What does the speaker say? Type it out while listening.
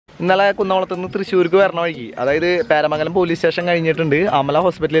ഇന്നലെ കുന്നംകുളത്ത് നിന്ന് തൃശ്ശൂർക്ക് വരണ വഴിക്ക്, അതായത് പേരമംഗലം പോലീസ് സ്റ്റേഷൻ കഴിഞ്ഞിട്ടുണ്ട്, അമല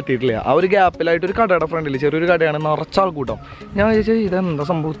ഹോസ്പിറ്റലിൽ എത്തിയിട്ടില്ല. ആ ഒരു ഗ്യാപ്പിലായിട്ട് ഒരു കടയുടെ ഫ്രണ്ടിൽ ചെറിയൊരു കടയാണ്, നിറച്ച ആൾക്കൂട്ടം. ഞാൻ ചോദിച്ചാൽ ഇതെന്താ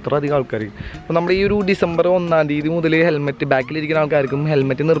സംഭവം ഇത്ര അധികം ആൾക്കാർ? അപ്പോൾ നമ്മുടെ ഈ ഒരു ഡിസംബർ 1-ാം തീയതി മുതൽ ഹെൽമെറ്റ് ബാക്കിലിരിക്കുന്ന ആൾക്കാർക്കും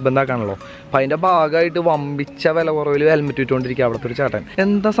ഹെൽമെറ്റ് നിർബന്ധമാക്കാണല്ലോ. അപ്പോൾ അതിൻ്റെ ഭാഗമായിട്ട് വമ്പിച്ച വില കുറവിൽ ഹെൽമെറ്റ് വിറ്റുകൊണ്ടിരിക്കുക അവിടുത്തെ ഒരു ചേട്ടൻ.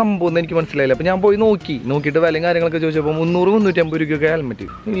 എന്താ സംഭവം എന്ന് എനിക്ക് മനസ്സിലായില്ല. അപ്പോൾ ഞാൻ പോയി നോക്കിയിട്ട് വിലയും കാര്യങ്ങളൊക്കെ ചോദിച്ചപ്പോൾ 300-350 രൂപയ്ക്കൊക്കെ ഹെൽമെറ്റ്.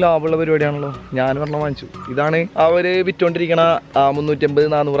 ലാഭമുള്ള പരിപാടിയാണല്ലോ. ഞാൻ പറഞ്ഞ വാങ്ങിച്ചു. ഇതാണ് അവർ വിറ്റുകൊണ്ടിരിക്കണ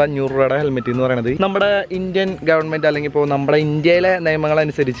 350-400-500 രൂപയുടെ ഹെൽമെറ്റ് എന്ന് പറയുന്നത്. നമ്മുടെ ഇന്ത്യൻ ഗവൺമെൻറ് അല്ലെങ്കിൽ ഇപ്പോൾ നമ്മുടെ ഇന്ത്യയിലെ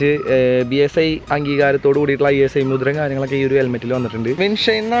നിയമങ്ങളനുസരിച്ച് BSI അംഗീകാരത്തോട് കൂടിയിട്ടുള്ള ISI മുദ്രയും കാര്യങ്ങളൊക്കെ ഈ ഒരു ഹെൽമെറ്റിൽ വന്നിട്ടുണ്ട്.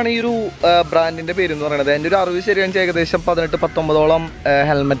 വിൻഷൈൻ എന്നാണ് ഈ ഒരു ബ്രാൻഡിൻ്റെ പേര് എന്ന് പറയുന്നത്. എൻ്റെ ഒരു അറിവ് ശരിയാണെന്ന് ഏകദേശം 18-19ഓളം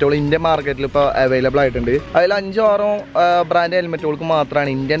ഹെൽമെറ്റുകൾ ഇന്ത്യൻ മാർക്കറ്റിൽ ഇപ്പോൾ അവൈലബിൾ ആയിട്ടുണ്ട്. അതിൽ 5-6 ബ്രാൻഡ് ഹെൽമെറ്റുകൾക്ക്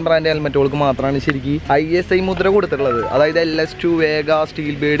മാത്രമാണ്, ഇന്ത്യൻ ബ്രാൻഡ് ഹെൽമെറ്റുകൾക്ക് മാത്രമാണ് ശരിക്കും ISI മുദ്ര കൊടുത്തിട്ടുള്ളത്. അതായത് LS2, വേഗ,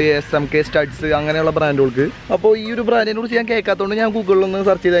 സ്റ്റീൽ ബേഡ്, SMK, സ്റ്റഡ്സ് അങ്ങനെയുള്ള ബ്രാൻഡുകൾക്ക്. അപ്പോൾ ഈ ഒരു ബ്രാൻഡിനെ കുറിച്ച് ഞാൻ കേൾക്കാത്തതുകൊണ്ട് ഞാൻ ഗൂഗിളിലൊന്ന്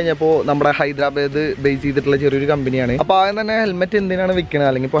സെർച്ച് ചെയ്ത് കഴിഞ്ഞപ്പോൾ നമ്മുടെ ഹൈദരാബാദ് ബേസ് ചെയ്തിട്ടുള്ള ചെറിയൊരു കമ്പനിയാണ്. അപ്പോൾ ആദ്യം തന്നെ ഹെൽമെറ്റ് എന്തിനാണ് വിൽക്കുന്നത്,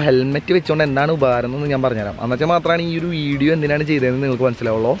 അല്ലെങ്കിൽ ഇപ്പോൾ ഹെൽമെറ്റ് വെച്ചുകൊണ്ട് എന്താണ് ഉപകാരം എന്ന് ഞാൻ പറഞ്ഞുതരാം. എന്നുവെച്ചാൽ മാത്രമാണ് ഈ ഒരു വീഡിയോ എന്തിനാണ് ചെയ്തതെന്ന് നിങ്ങൾക്ക്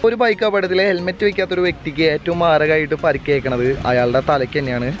മനസ്സിലാവുള്ളൂ. ഒരു ബൈക്ക് അപകടത്തിൽ ഹെൽമെറ്റ് വെക്കാത്തൊരു വ്യക്തിക്ക് ഏറ്റവും മാരകമായിട്ട് പരിക്കേൽക്കുന്നത് അയാളുടെ തലയ്ക്ക്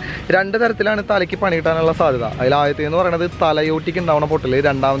തന്നെയാണ്. 2 തരത്തിലാണ് തലയ്ക്ക് പണി കിട്ടാനുള്ള സാധ്യത. അതിൽ ആദ്യത്തേന്ന് പറയുന്നത് തലയോട്ടിക്ക് ഉണ്ടാവുന്ന പൊട്ടൽ,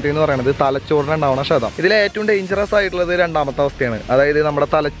 രണ്ടാമത്തേന്ന് പറയുന്നത് തലച്ചോറിന് ഉണ്ടാവുന്ന ക്ഷതം. ഇതിൽ ഏറ്റവും ഡേഞ്ചറസ് ആയിട്ടുള്ളത് രണ്ടാമത്തെ അവസ്ഥയാണ്. അതായത് നമ്മുടെ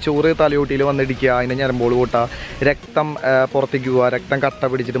തലച്ചോറ് തലയോട്ടിയിൽ വന്നിടിക്കുക, അതിൻ്റെ ഞരമ്പോള് പൊട്ടുക, രക്തം പുറത്തേക്ക് പോവുക, രക്തം കട്ട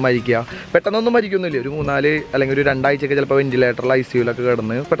പിടിച്ചിട്ട് മരിക്കുക. പെട്ടെന്നൊന്നും മരിക്കൊന്നുമില്ല. ഒരു 3-4 അല്ലെങ്കിൽ ഒരു 2 ആഴ്ചയൊക്കെ ചിലപ്പോൾ വെന്റിലേറ്ററിൽ ICUലൊക്കെ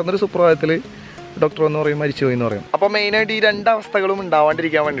കിടന്ന് പെട്ടെന്നൊരു സുപ്രഭാതത്തിൽ ഡോക്ടർ എന്ന് പറയും മരിച്ചുപോയി എന്ന് പറയും. അപ്പോൾ മെയിനായിട്ട് ഈ 2 അവസ്ഥകളും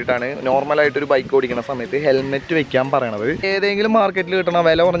ഉണ്ടാവാണ്ടിരിക്കാൻ വേണ്ടിയിട്ടാണ് നോർമലായിട്ടൊരു ബൈക്ക് ഓടിക്കുന്ന സമയത്ത് ഹെൽമെറ്റ് വെക്കാൻ പറയണത്. ഏതെങ്കിലും മാർക്കറ്റിൽ കിട്ടണ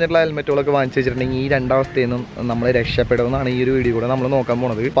വില കുറഞ്ഞിട്ടുള്ള ഹെൽമെറ്റുകളൊക്കെ വാങ്ങിച്ചു വെച്ചിട്ടുണ്ടെങ്കിൽ ഈ 2 അവസ്ഥയിൽ നിന്നും നമ്മൾ രക്ഷപ്പെടുമെന്നാണ് ഈ ഒരു വീഡിയോ കൂടെ നമ്മൾ നോക്കാൻ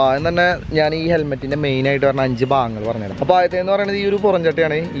പോണത്. അപ്പോൾ ആദ്യം തന്നെ ഞാൻ ഈ ഹെൽമെറ്റിൻ്റെ മെയിനായിട്ട് പറഞ്ഞ 5 ഭാഗങ്ങൾ പറഞ്ഞുതരാം. അപ്പോൾ ആദ്യത്തേന്ന് പറയുന്നത് ഈ ഒരു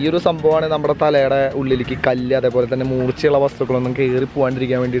പുറംചട്ടയാണ്. ഈ ഒരു സംഭവമാണ് നമ്മുടെ തലയുടെ ഉള്ളിലേക്ക് കല്ല് അതേപോലെ തന്നെ മൂർച്ചയുള്ള വസ്തുക്കളൊന്നും കയറി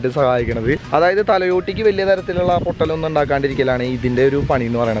പോകാണ്ടിരിക്കാൻ വേണ്ടിയിട്ട് സഹായിക്കുന്നത്. അതായത് തലയോട്ടിക്ക് വലിയ തരത്തിലുള്ള പൊട്ടലൊന്നും ഉണ്ടാക്കാണ്ടിരിക്കലാണ് ഇതിൻ്റെ ഒരു പണി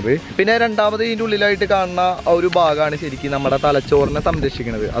എന്ന് പറയുന്നത്. പിന്നെ രണ്ടാമത് ഉള്ളിലായിട്ട് കാണുന്ന ഒരു ഭാഗമാണ് ശരിക്കും നമ്മുടെ തലച്ചോറിനെ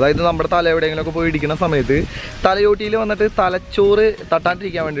സംരക്ഷിക്കുന്നത്. അതായത് നമ്മുടെ തല എവിടെയെങ്കിലുമൊക്കെ പോയി ഇടിക്കുന്ന സമയത്ത് തലയോട്ടിയിൽ വന്നിട്ട് തലച്ചോറ്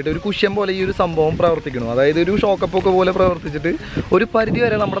തട്ടാണ്ടിരിക്കാൻ വേണ്ടിയിട്ട് ഒരു കുഷ്യൻ പോലെ ഈ ഒരു സംഭവം പ്രവർത്തിക്കുന്നു. അതായത് ഒരു ഷോക്കപ്പൊക്കെ പോലെ പ്രവർത്തിച്ചിട്ട് ഒരു പരിധി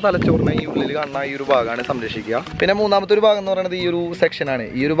വരെ നമ്മുടെ തലച്ചോറിനെ ഈ ഉള്ളിൽ കാണുന്ന ഈ ഒരു ഭാഗമാണ് സംരക്ഷിക്കുക. പിന്നെ മൂന്നാമത്തെ ഒരു ഭാഗം എന്ന് പറയുന്നത് ഈ ഒരു സെക്ഷനാണ്.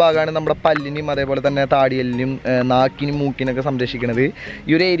 ഈ ഒരു ഭാഗമാണ് നമ്മുടെ പല്ലിനും അതേപോലെ തന്നെ താടിയലിനും നാക്കിനും മൂക്കിനൊക്കെ സംരക്ഷിക്കുന്നത്.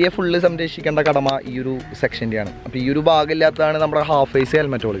 ഈ ഒരു ഏരിയ ഫുള്ള് സംരക്ഷിക്കേണ്ട കടമ ഈ ഒരു സെക്ഷൻ്റെയാണ്. അപ്പോൾ ഈ ഒരു ഭാഗമില്ലാത്തതാണ് നമ്മുടെ ഹാഫ് ഫേസ്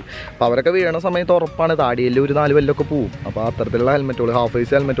ഹെൽമെറ്റുകൾ. അപ്പോൾ അവരൊക്കെ വീഴണ സമയത്ത് ഉറപ്പാണ് താടിയിൽ ഒരു 4 പല്ലൊക്കെ പോവും. അപ്പോൾ അത്തരത്തിലുള്ള ഹെൽമെറ്റുകൾ ഹാഫ്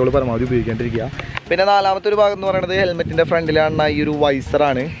ഫേസ് ഹെൽമെറ്റുകൾ പരമാവധി ഉപയോഗിക്കാണ്ടിരിക്കുക. പിന്നെ നാലാമത്തെ ഒരു ഭാഗം എന്ന് പറയുന്നത് ഹെൽമെറ്റിൻ്റെ ഫ്രണ്ടിലാണ് ഈ ഒരു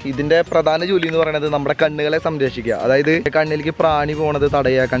വൈസറാണ്. ഇതിൻ്റെ പ്രധാന ജോലി എന്ന് പറയുന്നത് നമ്മുടെ കണ്ണുകളെ സംരക്ഷിക്കുക. അതായത് കണ്ണിലേക്ക് പ്രാണി പോണത്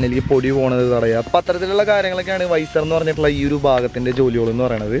തടയുക, കണ്ണിലേക്ക് പൊടി പോണത് തടയുക. അപ്പോൾ അത്തരത്തിലുള്ള കാര്യങ്ങളൊക്കെയാണ് വൈസർ എന്ന് പറഞ്ഞിട്ടുള്ള ഈ ഒരു ഭാഗത്തിൻ്റെ ജോലികൾ എന്ന്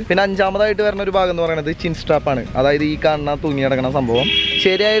പറയുന്നത്. പിന്നെ 5ാമതായിട്ട് വരുന്ന ഒരു ഭാഗം എന്ന് പറയുന്നത് ചിൻ സ്ട്രാപ്പാണ്. അതായത് ഈ കാണുന്ന തൂങ്ങി കിടക്കുന്ന സംഭവം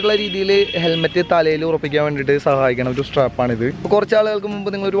ശരിയായിട്ടുള്ള രീതിയിൽ ഹെൽമെറ്റ് തലയിൽ ഉറപ്പിക്കാൻ വേണ്ടിയിട്ട് സഹായിക്കുന്ന ഒരു സ്ട്രാപ്പാണിത്. ഇപ്പോൾ കുറച്ച് ആളുകൾക്ക് മുമ്പ്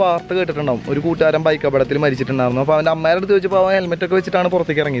നിങ്ങളൊരു വാർത്ത കേട്ടിട്ടുണ്ടാവും. ഒരു കൂട്ടുകാരൻ ബൈക്ക് അപകടത്തിൽ മരിച്ചിട്ടുണ്ടായിരുന്നു. അപ്പോൾ അവൻ്റെ അമ്മയുടെ അടുത്ത് ചോദിച്ചപ്പോൾ അവൻ ഹെൽമെറ്റൊക്കെ വെച്ചിട്ടാണ്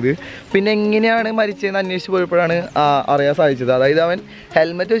പുറത്തേക്ക് ഇറങ്ങിയത്. പിന്നെ എങ്ങനെയാണ് മരിച്ചതെന്ന് അന്വേഷിച്ച് പോയപ്പോഴാണ് അറിയാൻ സാധിച്ചത്. അതായത് അവൻ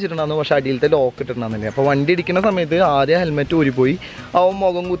ഹെൽമെറ്റ് വെച്ചിട്ടുണ്ടായിരുന്നു, പക്ഷേ അടിയിലത്തെ ലോക്ക് ഇട്ടിട്ടുണ്ടായിരുന്നില്ല. അപ്പോൾ വണ്ടി ഇടിക്കുന്ന സമയത്ത് ആദ്യം ഹെൽമെറ്റ് ഊരിപ്പോയി അവൻ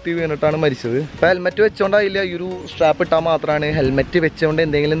മുഖം കുത്തി വീണിട്ടാണ് മരിച്ചത്. അപ്പോൾ ഹെൽമെറ്റ് വെച്ചുകൊണ്ടായില്ല, ഈ ഒരു സ്ട്രാപ്പ് ഇട്ടാൽ മാത്രമാണ് ഹെൽമെറ്റ് വെച്ചുകൊണ്ട്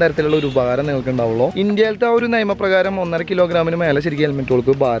എന്തെങ്കിലും തരത്തിലുള്ള ഒരു ഉപകാരം നിങ്ങൾക്ക് ഉണ്ടാവുള്ളൂ. ഇന്ത്യയിലത്തെ ആ ഒരു നിയമപ്രകാരം 1.5 കിലോഗ്രാമിന് മേലെ ശരിക്കും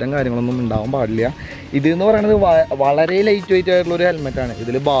ഹെൽമെറ്റുകൾക്ക് ഭാരം കാര്യങ്ങളൊന്നും ഉണ്ടാവാൻ പാടില്ല. ഇതെന്ന് പറയുന്നത് വളരെ ലൈറ്റ് വെയിറ്റ് ആയിട്ടുള്ള ഒരു ഹെൽമെറ്റാണ്.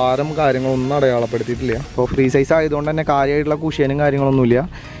 ഇതിൽ ഭാരം കാര്യങ്ങളൊന്നും അടയാളപ്പെടുത്തിയിട്ടില്ല. അപ്പോൾ ഫ്രീ സൈസ് ആയതുകൊണ്ട് തന്നെ കാര്യമായിട്ടുള്ള കുഷ്യനും കാര്യങ്ങളൊന്നുമില്ല.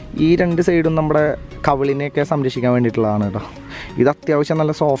 ഈ 2 സൈഡും നമ്മുടെ കവിളിനെയൊക്കെ സംരക്ഷിക്കാൻ വേണ്ടിയിട്ടുള്ളതാണ് കേട്ടോ. ഇത് അത്യാവശ്യം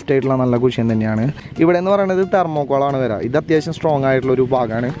നല്ല സോഫ്റ്റ് ആയിട്ടുള്ള നല്ല കുഷ്യൻ തന്നെയാണ്. ഇവിടെ എന്ന് പറയുന്നത് തെർമോക്കോളാണ് വരിക. ഇത് അത്യാവശ്യം സ്ട്രോങ് ആയിട്ടുള്ളൊരു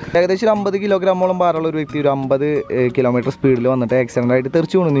ഭാഗമാണ്. ഏകദേശം 50 കിലോഗ്രാമോളം ഭാരമുള്ള ഒരു വ്യക്തി ഒരു 50 കിലോമീറ്റർ സ്പീഡിൽ വന്നിട്ട് ആക്സിഡൻ്റ് ആയിട്ട്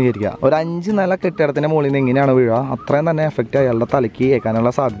തെറിച്ചു വീണെന്ന് വിചാരിക്കുക. ഒരു 5 നില കെട്ടിടത്തിൻ്റെ മുകളിൽ നിന്ന് എങ്ങനെയാണ് വീഴുക, അത്രയും തന്നെ എഫക്റ്റ് അയാളുടെ തലയ്ക്ക്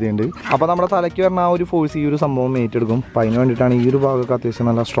ഏൽക്കാനുള്ള സാധ്യതയുണ്ട്. അപ്പോൾ നമ്മുടെ തലയ്ക്ക് പറഞ്ഞാൽ ആ ഒരു ഫോഴ്സ് ഈ ഒരു സംഭവം ഏറ്റെടുക്കും. അപ്പോൾ അതിന് വേണ്ടിയിട്ടാണ് ഈ ഒരു ഭാഗമൊക്കെ അത്യാവശ്യം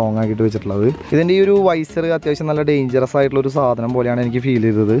നല്ല സ്ട്രോങ് ആക്കിയിട്ട് വെച്ചിട്ടുള്ളത്. ഇതിൻ്റെ ഈ ഒരു വൈസർ അത്യാവശ്യം നല്ല ഡേഞ്ചറസ് ആയിട്ടുള്ള ഒരു സാധനം പോലെയാണ് എനിക്ക് ഫീൽ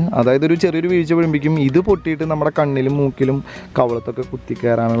ചെയ്തത്. അതായത് ഒരു ചെറിയൊരു വീഴ്ച വീഴുമ്പോഴേക്കും ഇത് പൊട്ടിയിട്ട് നമ്മുടെ കണ്ണിലും മൂക്കിലും കവളത്തൊക്കെ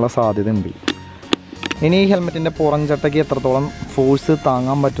കുത്തിക്കയറാനുള്ള സാധ്യത ഉണ്ട്. ഇനി ഈ ഹെൽമെറ്റിൻ്റെ പുറംചട്ടയ്ക്ക് എത്രത്തോളം ഫോഴ്സ്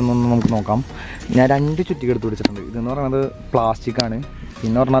താങ്ങാൻ പറ്റുമെന്ന് നമുക്ക് നോക്കാം. ഞാൻ 2 ചുറ്റിക എടുത്ത് പിടിച്ചിട്ടുണ്ട്. ഇതെന്ന് പറയുന്നത് പ്ലാസ്റ്റിക്കാണ്.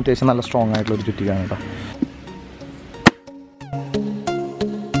 പിന്നെ പറഞ്ഞാൽ അത്യാവശ്യം നല്ല സ്ട്രോങ് ആയിട്ടുള്ളൊരു ചുറ്റികയാണ് കേട്ടോ.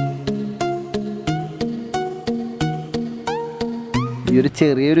 ഈ ഒരു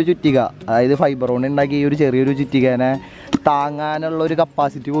ചെറിയൊരു ചുറ്റിക, അതായത് ഫൈബർ കൊണ്ട് ഉണ്ടാക്കി ഈ ഒരു ചെറിയൊരു ചുറ്റികനെ താങ്ങാനുള്ള ഒരു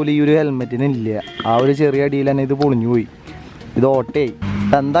കപ്പാസിറ്റി പോലും ഈ ഒരു ഹെൽമെറ്റിന് ഇല്ല. ആ ഒരു ചെറിയ അടിയിൽ തന്നെ ഇത് പൊളിഞ്ഞു പോയി, ഇത് ഓട്ടയായി.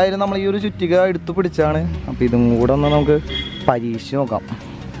 എന്തായാലും നമ്മൾ ഈ ഒരു ചുറ്റിക എടുത്ത് പിടിച്ചാണ്. അപ്പോൾ ഇതും കൂടെ ഒന്ന് നമുക്ക് പരീക്ഷിച്ച് നോക്കാം.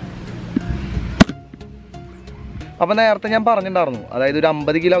 അപ്പോൾ നേരത്തെ ഞാൻ പറഞ്ഞിട്ടുണ്ടായിരുന്നു, അതായത് ഒരു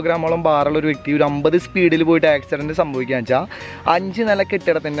 50 കിലോഗ്രാമോളം ഭാരമുള്ള ഒരു വ്യക്തി ഒരു 50 സ്പീഡിൽ പോയിട്ട് ആക്സിഡൻറ്റ് സംഭവിക്കുകയെന്ന് വെച്ചാൽ 5 നില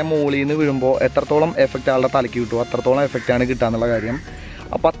കെട്ടിടത്തിൻ്റെ മുകളിൽ നിന്ന് വീഴുമ്പോൾ എത്രത്തോളം എഫക്റ്റ് ആളുടെ തലയ്ക്ക് കിട്ടുമോ അത്രത്തോളം എഫക്റ്റാണ് കിട്ടുക എന്നുള്ള കാര്യം.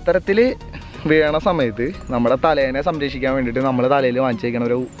 അപ്പോൾ അത്തരത്തിൽ വീണ സമയത്ത് നമ്മുടെ തലേനെ സംരക്ഷിക്കാൻ വേണ്ടിയിട്ട് നമ്മൾ തലയിൽ വാങ്ങിച്ചേക്കുന്ന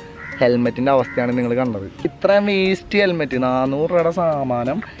ഒരു ഹെൽമെറ്റിൻ്റെ അവസ്ഥയാണ് നിങ്ങൾ കണ്ടത്. ഇത്രയും വേസ്റ്റ് ഹെൽമെറ്റ് 400 രൂപയുടെ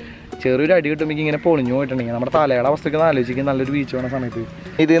സാമാനം ചെറിയൊരു അടി കിട്ടുമ്പോൾ ഇങ്ങനെ പൊളിഞ്ഞു പോയിട്ടുണ്ടെങ്കിൽ നമ്മുടെ തലയുടെ അവസ്ഥയ്ക്ക് ആലോചിക്കും നല്ലൊരു വീഴ്ച വേണ സമയത്ത്.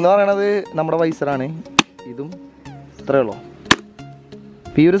 ഇതെന്ന് പറയണത് നമ്മുടെ വൈസറാണ്. ഇതും ഇത്രയേ ഉള്ളൂ.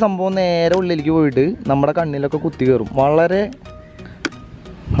 ഈ ഒരു സംഭവം നേരെ ഉള്ളിലേക്ക് പോയിട്ട് നമ്മുടെ കണ്ണിലൊക്കെ കുത്തി കയറും. വളരെ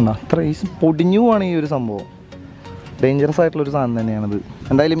അത്ര പൊടിഞ്ഞു പോവാണ് ഈ ഒരു സംഭവം. ഡേഞ്ചറസ് ആയിട്ടുള്ളൊരു സാധനം തന്നെയാണിത്.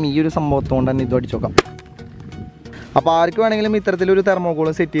 എന്തായാലും ഈ ഒരു സംഭവത്തോണ്ട് തന്നെ ഇത് അടിച്ചു നോക്കാം. അപ്പോൾ ആർക്ക് വേണമെങ്കിലും ഇത്തരത്തിലൊരു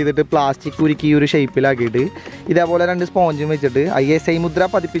തെർമോക്കോളും സെറ്റ് ചെയ്തിട്ട് പ്ലാസ്റ്റിക് ഉരുക്കി ഈ ഒരു ഷേപ്പിലാക്കിയിട്ട് ഇതേപോലെ 2 സ്പോഞ്ചും വെച്ചിട്ട് ISI മുദ്ര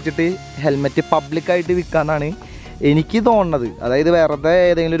പതിപ്പിച്ചിട്ട് ഹെൽമെറ്റ് പബ്ലിക്കായിട്ട് വിൽക്കാമെന്നാണ് എനിക്ക് തോന്നുന്നത്. അതായത് വെറുതെ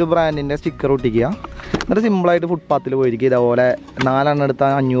ഏതെങ്കിലും ഒരു ബ്രാൻഡിൻ്റെ സ്റ്റിക്കർ ഒട്ടിക്കുക, എന്നിട്ട് സിമ്പിളായിട്ട് ഫുട്പാത്തിൽ പോയിരിക്കും ഇതേപോലെ 4 എണ്ണം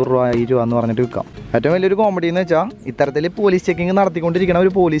എടുത്താൽ 500 രൂപ 1000 രൂപ എന്ന് പറഞ്ഞിട്ട് വിൽക്കാം. ഏറ്റവും വലിയൊരു കോമഡി എന്ന് വെച്ചാൽ ഇത്തരത്തിൽ പോലീസ് ചെക്കിങ് നടത്തിക്കൊണ്ടിരിക്കുന്ന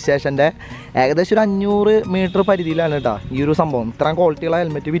ഒരു പോലീസ് സ്റ്റേഷൻ്റെ ഏകദേശം ഒരു 500 മീറ്റർ പരിധിയിലാണ് കേട്ടോ ഈ ഒരു സംഭവം ഇത്രയും ക്വാളിറ്റിയുള്ള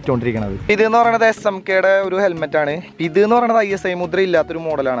ഹെൽമെറ്റ് വിറ്റുകൊണ്ടിരിക്കുന്നത്. ഇതെന്ന് പറയുന്നത് SMKയുടെ ഒരു ഹെൽമെറ്റാണ്. ഇതെന്ന് പറയുന്നത് ISI മുദ്ര ഇല്ലാത്തൊരു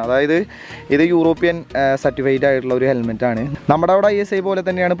മോഡലാണ്. അതായത് ഇത് യൂറോപ്യൻ സർട്ടിഫൈഡ് ആയിട്ടുള്ള ഒരു ഹെൽമെറ്റാണ്. നമ്മുടെ അവിടെ ISI പോലെ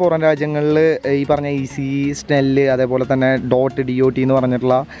തന്നെയാണ് പുറം രാജ്യങ്ങളിൽ ഈ പറഞ്ഞ EC, സ്നെല്ല്, അതേപോലെ തന്നെ DOT എന്ന്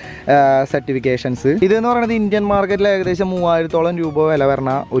പറഞ്ഞിട്ടുള്ള സർട്ടിഫിക്കേഷൻസ്. ഇതെന്ന് പറയുന്നത് ഇന്ത്യൻ മാർക്കറ്റിൽ ഏകദേശം 3000-ഓളം രൂപ വില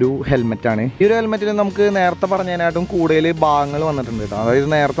വരുന്ന ഒരു ഹെൽമെറ്റാണ്. ഈ ഒരു ഹെൽമെറ്റിൽ നമുക്ക് നേരത്തെ പറഞ്ഞതിനായിട്ടും കൂടുതൽ ഭാഗങ്ങൾ വന്നിട്ടുണ്ട് കേട്ടോ. അതായത്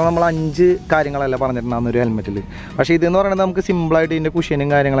നേരത്തെ നമ്മൾ 5 കാര്യങ്ങളല്ല പറഞ്ഞിട്ടുണ്ടാകുന്ന ഒരു ഹെൽമെറ്റിൽ. പക്ഷേ ഇതെന്ന് പറയുന്നത് നമുക്ക് സിമ്പിളായിട്ട് ഇതിൻ്റെ കുഷ്യനും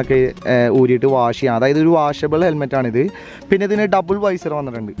കാര്യങ്ങളൊക്കെ ഊരിയിട്ട് വാഷ് ചെയ്യാം. അതായത് ഒരു വാഷബിൾ ഹെൽമെറ്റാണിത്. പിന്നെ ഇതിന് ഡബിൾ വൈസർ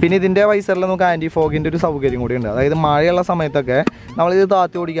വന്നിട്ടുണ്ട്. പിന്നെ ഇതിൻ്റെ വൈസറിൽ നമുക്ക് ആൻറ്റി ഫോഗിൻ്റെ ഒരു സൗകര്യം കൂടി ഉണ്ട്. അതായത് മഴയുള്ള സമയത്തൊക്കെ നമ്മളിത്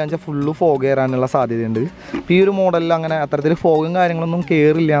താത്തി ഓടിക്കാൻ വെച്ചാൽ ഫുള്ള് ഫോഗ് കയറാനുള്ള സാധ്യതയുണ്ട്. ഈ ഒരു മോഡലിൽ അങ്ങനെ അത്തരത്തിൽ ഫോഗും കാര്യങ്ങളൊന്നും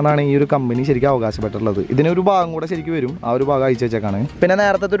കയറില്ല എന്നാണ് ഈ ഒരു കമ്പനി ശരിക്കും അവകാശപ്പെട്ടുള്ളത്. ഇതിനൊരു ഭാഗം കൂടെ ശരിക്കും വരും, ആ ഒരു ഭാഗം അയച്ചു വെച്ചേക്കാണ്. പിന്നെ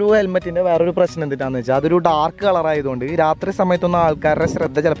നേരത്തെ ഒരു ഹെൽമെറ്റിൻ്റെ വേറൊരു പ്രശ്നം എന്താണെന്ന് വെച്ചാൽ അതൊരു ഡാർക്ക് കളർ ആയതുകൊണ്ട് രാത്രി സമയത്തൊന്നും ആൾക്കാരുടെ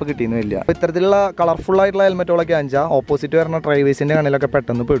ശ്രദ്ധ ചിലപ്പോൾ കിട്ടിയെന്നില്ല. അപ്പോൾ ഇത്തരത്തിലുള്ള കളർഫുൾ ആയിട്ടുള്ള ഹെൽമെറ്റുകളൊക്കെ ആണെച്ചാൽ ഓപ്പോസിറ്റ് വരുന്ന ഡ്രൈവേഴ്സിൻ്റെ കണ്ണിലൊക്കെ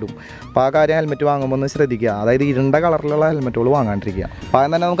പെട്ടെന്ന് പെടും. അപ്പോൾ ആ കാര്യം ഹെൽമെറ്റ് വാങ്ങുമ്പോൾ ഒന്ന് ശ്രദ്ധിക്കുക. അതായത് ഇരുണ്ട കളറിലുള്ള ഹെൽമെറ്റുകൾ വാങ്ങാണ്ടിരിക്കുക. അപ്പോൾ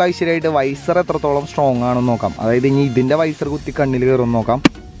അതിന് തന്നെ നമുക്ക് ഐശ്വര്യമായിട്ട് വൈസർ എത്രത്തോളം സ്ട്രോങ് ആണെന്ന് നോക്കാം. അതായത് ഇനി ഇതിൻ്റെ വൈസർ കുത്തി കണ്ണിൽ കയറുമെന്ന് നോക്കാം.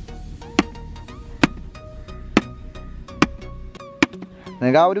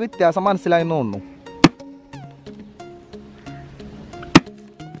 നിങ്ങൾക്ക് ആ ഒരു വ്യത്യാസം മനസ്സിലായെന്ന് തോന്നുന്നു.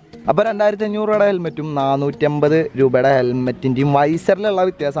 അപ്പോൾ 2500 രൂപയുടെ ഹെൽമെറ്റും 450 രൂപയുടെ ഹെൽമെറ്റിൻ്റെയും വൈസറിലുള്ള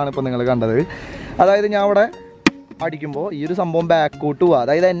വ്യത്യാസമാണ് ഇപ്പോൾ നിങ്ങൾ കണ്ടത്. അതായത് ഞാൻ അവിടെ അടിക്കുമ്പോൾ ഈ ഒരു സംഭവം ബാക്കോട്ട് പോവുക,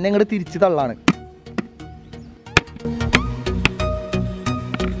 അതായത് എന്നെ ഇങ്ങോട്ട് തിരിച്ച് തള്ളാണ്.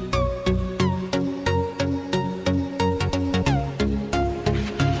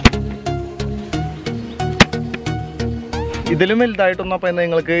 ഇതിലും വലുതായിട്ടൊന്നും അപ്പോൾ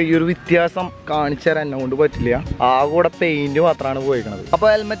നിങ്ങൾക്ക് ഈ ഒരു വ്യത്യാസം കാണിച്ചു തരാൻ എന്നെ കൊണ്ട് പറ്റില്ല. ആ കൂടെ പെയിൻറ്റ് മാത്രമാണ് പോയിരിക്കുന്നത്. അപ്പോൾ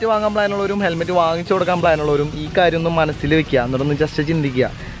ഹെൽമെറ്റ് വാങ്ങാൻ പ്ലാനുള്ളവരും ഹെൽമെറ്റ് വാങ്ങിച്ചു കൊടുക്കാൻ പ്ലാനുള്ളവരും ഈ കാര്യം ഒന്ന് മനസ്സിൽ വെക്കുക. എന്നിട്ടൊന്ന് ജസ്റ്റ് ചിന്തിക്കുക.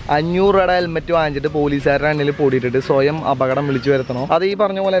 500 രൂപയുടെ ഹെൽമെറ്റ് വാങ്ങിച്ചിട്ട് പോലീസുകാരുടെ എണ്ണിൽ പൊടിയിട്ടിട്ട് സ്വയം അപകടം വിളിച്ചു വരുത്തണോ? അത് ഈ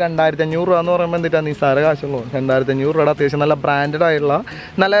പറഞ്ഞ പോലെ 2500 രൂപ എന്ന് പറയുമ്പോൾ എന്തിട്ടാണ് നിസ്സാര കാശുള്ളൂ. 2500 രൂപയുടെ അത്യാവശ്യം നല്ല ബ്രാൻഡഡ് ആയിട്ടുള്ള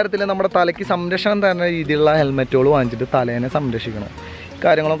നല്ല തരത്തിൽ നമ്മുടെ തലയ്ക്ക് സംരക്ഷണം തരുന്ന രീതിയിലുള്ള ഹെൽമെറ്റുകൾ വാങ്ങിച്ചിട്ട് തലേനെ സംരക്ഷിക്കണം.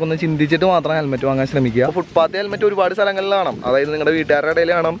 കാര്യങ്ങളൊക്കെ ഒന്ന് ചിന്തിച്ചിട്ട് മാത്രം ഹെൽമെറ്റ് വാങ്ങാൻ ശ്രമിക്കുക. ഫുട്പാത്ത് ഹെൽമെറ്റ് ഒരുപാട് സ്ഥലങ്ങളിൽ കാണാം. അതായത് നിങ്ങളുടെ വീട്ടുകാരുടെ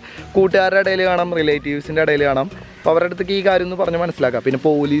ഇടയിൽ കാണാം, കൂട്ടുകാരുടെ ഇടയിൽ കാണാം, റിലേറ്റീവ്സിൻ്റെ ഇടയിൽ കാണാം. അപ്പോൾ അവരുടെ അടുത്തേക്ക് ഈ കാര്യം ഒന്ന് പറഞ്ഞ് മനസ്സിലാക്കാം. പിന്നെ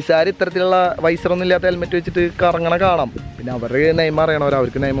പോലീസുകാർ ഇത്തരത്തിലുള്ള വൈസറൊന്നും ഇല്ലാത്ത ഹെൽമെറ്റ് വെച്ചിട്ട് കറങ്ങണ കാണാം. പിന്നെ അവരുടെ നിയമം അറിയണവർ,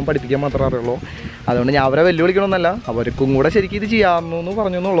 അവർക്ക് നിയമം പഠിപ്പിക്കാൻ മാത്രമേ അറിയുള്ളൂ. അതുകൊണ്ട് ഞാൻ അവരെ വെല്ലുവിളിക്കണമെന്നല്ല, അവർക്കും കൂടെ ശരിക്കും ഇത് ചെയ്യാമെന്ന്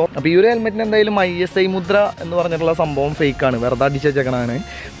പറഞ്ഞു എന്നുള്ളൂ. അപ്പോൾ ഈ ഒരു ഹെൽമെറ്റിന് എന്തായാലും ISI മുദ്ര എന്ന് പറഞ്ഞിട്ടുള്ള സംഭവം ഫേക്കാണ്, വെറുതെ അടിച്ചു വെച്ചേക്കണതാണ്.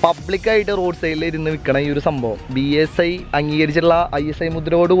 പബ്ലിക്കായിട്ട് റോഡ് സൈഡിൽ ഇരുന്ന് വിൽക്കണ ഈ ഒരു സംഭവം BSI അംഗീകരിച്ചിട്ടുള്ള ISI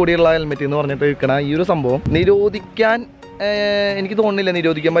മുദ്രയോട് കൂടിയുള്ള ഹെൽമെറ്റ് എന്ന് പറഞ്ഞിട്ട് വിൽക്കണ ഈ ഒരു സംഭവം നിരോധിക്കാൻ എനിക്ക് തോന്നുന്നില്ല,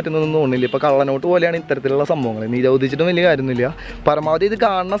 നിരോധിക്കാൻ പറ്റുന്നതെന്ന് തോന്നുന്നില്ല. ഇപ്പോൾ കള്ളനോട്ട് പോലെയാണ് ഇത്തരത്തിലുള്ള സംഭവങ്ങൾ. നിരോധിച്ചിട്ടും വലിയ കാര്യമൊന്നുമില്ല. പരമാവധി ഇത്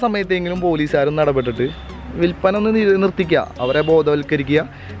കാണുന്ന സമയത്തെങ്കിലും പോലീസുകാരൊന്നും ഇടപെട്ടിട്ട് വിൽപ്പന ഒന്ന് നിർത്തിക്കുക, അവരെ ബോധവൽക്കരിക്കുക.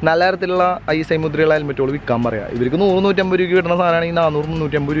 നല്ല തരത്തിലുള്ള ISI മുദ്രയുള്ള ഹെൽമെറ്റുകൾ വിൽക്കാൻ പറയുക. ഇവർക്ക് 100-150 രൂപയ്ക്ക് കിട്ടുന്ന സാധനമാണെങ്കിൽ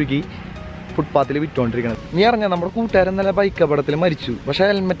 400-350 രൂപയ്ക്ക് ഫുട്പാത്തിൽ വിറ്റുകൊണ്ടിരിക്കുന്നത്. നീ അറിഞ്ഞാൽ നമ്മുടെ കൂട്ടുകാരൻ നല്ല ബൈക്ക് അപകടത്തിൽ മരിച്ചു, പക്ഷേ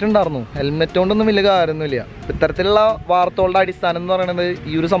ഹെൽമെറ്റ് ഉണ്ടായിരുന്നു. ഹെൽമെറ്റ് കൊണ്ടൊന്നും വലിയ കാര്യമൊന്നുമില്ല. ഇത്തരത്തിലുള്ള വാർത്തകളുടെ അടിസ്ഥാനം എന്ന് പറയുന്നത്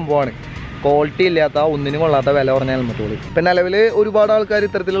ഈ ഒരു സംഭവമാണ്. ക്വാളിറ്റി ഇല്ലാത്ത, ഒന്നിനും കൊള്ളാത്ത വില പറഞ്ഞ ഹെൽമെറ്റുകൾ. ഇപ്പം നിലവിൽ ഒരുപാട് ആൾക്കാർ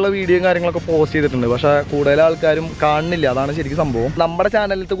ഇത്തരത്തിലുള്ള വീഡിയോയും കാര്യങ്ങളൊക്കെ പോസ്റ്റ് ചെയ്തിട്ടുണ്ട്. പക്ഷേ കൂടുതൽ ആൾക്കാരും കാണുന്നില്ല. അതാണ് ശരിക്കും സംഭവം. നമ്മുടെ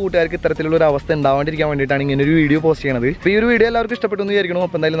ചാനലിലത്തെ കൂട്ടുകാർക്ക് ഇത്തരത്തിലുള്ള ഒരു അവസ്ഥ ഉണ്ടാവാണ്ടിരിക്കാൻ വേണ്ടിയിട്ടാണ് ഇങ്ങനെ ഒരു വീഡിയോ പോസ്റ്റ് ചെയ്യണത്. അപ്പോൾ ഈ ഒരു വീഡിയോ എല്ലാവർക്കും ഇഷ്ടപ്പെട്ടു എന്ന് വിചാരിക്കണം.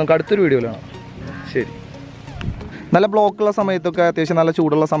 അപ്പോൾ എന്തായാലും നമുക്ക് അടുത്തൊരു വീഡിയോയിലാണ്. ശരി. നല്ല ബ്ലോക്കുള്ള സമയത്തൊക്കെ അത്യാവശ്യം നല്ല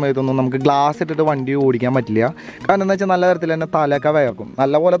ചൂടുള്ള സമയത്തൊന്നും നമുക്ക് ഗ്ലാസ് ഇട്ടിട്ട് വണ്ടി ഓടിക്കാൻ പറ്റില്ല. കാരണം എന്താ വെച്ചാൽ നല്ല തരത്തിൽ തന്നെ തലയൊക്കെ വയർക്കും.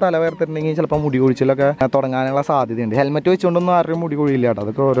 നല്ലപോലെ തല വയർത്തിട്ടുണ്ടെങ്കിൽ ചിലപ്പോൾ മുടി കൊഴിച്ചിലൊക്കെ തുടങ്ങാനുള്ള സാധ്യതയുണ്ട്. ഹെൽമെറ്റ് വെച്ചുകൊണ്ടൊന്നും ആരുടെയും മുടി കൊഴിയില്ല കേട്ടോ.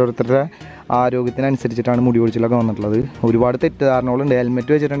 അതൊക്കെ ഓരോരുത്തരുടെ ആരോഗ്യത്തിനനുസരിച്ചിട്ടാണ് മുടി കൊഴിച്ചിലൊക്കെ വന്നിട്ടുള്ളത്. ഒരുപാട് തെറ്റിദ്ധാരണകളുണ്ട്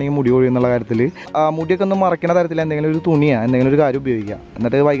ഹെൽമെറ്റ് വെച്ചിട്ടുണ്ടെങ്കിൽ മുടി കൊഴിയുന്നുള്ള കാര്യത്തിൽ. മുടിയൊക്കെ ഒന്ന് മറയ്ക്കുന്ന തരത്തിൽ എന്തെങ്കിലും ഒരു തുണിയോ എന്തെങ്കിലും ഒരു കാര്യം ഉപയോഗിക്കുക.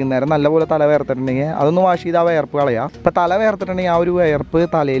 എന്നിട്ട് വൈകുന്നേരം നല്ലപോലെ തല വയർത്തിട്ടുണ്ടെങ്കിൽ അതൊന്ന് വാഷ് ചെയ്ത് ആ വയർപ്പ് കളയുക. ഇപ്പോൾ തല വയർത്തിട്ടുണ്ടെങ്കിൽ ആ ഒരു വയർപ്പ്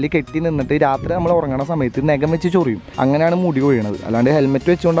തലയിൽ കെട്ടി നിന്നിട്ട് രാത്രി നമ്മൾ ഉറങ്ങുന്ന സമയത്ത് നഖം വെച്ച് ചൊറിയും. അങ്ങനെയാണ് മുടി കൊഴിയണത്. അല്ലാണ്ട് ഹെൽമെറ്റ്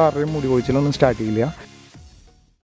വെച്ചുകൊണ്ട് ആരുടെയും മുടി കൊഴിച്ചിലൊന്നും സ്റ്റാർട്ട് ചെയ്യില്ല.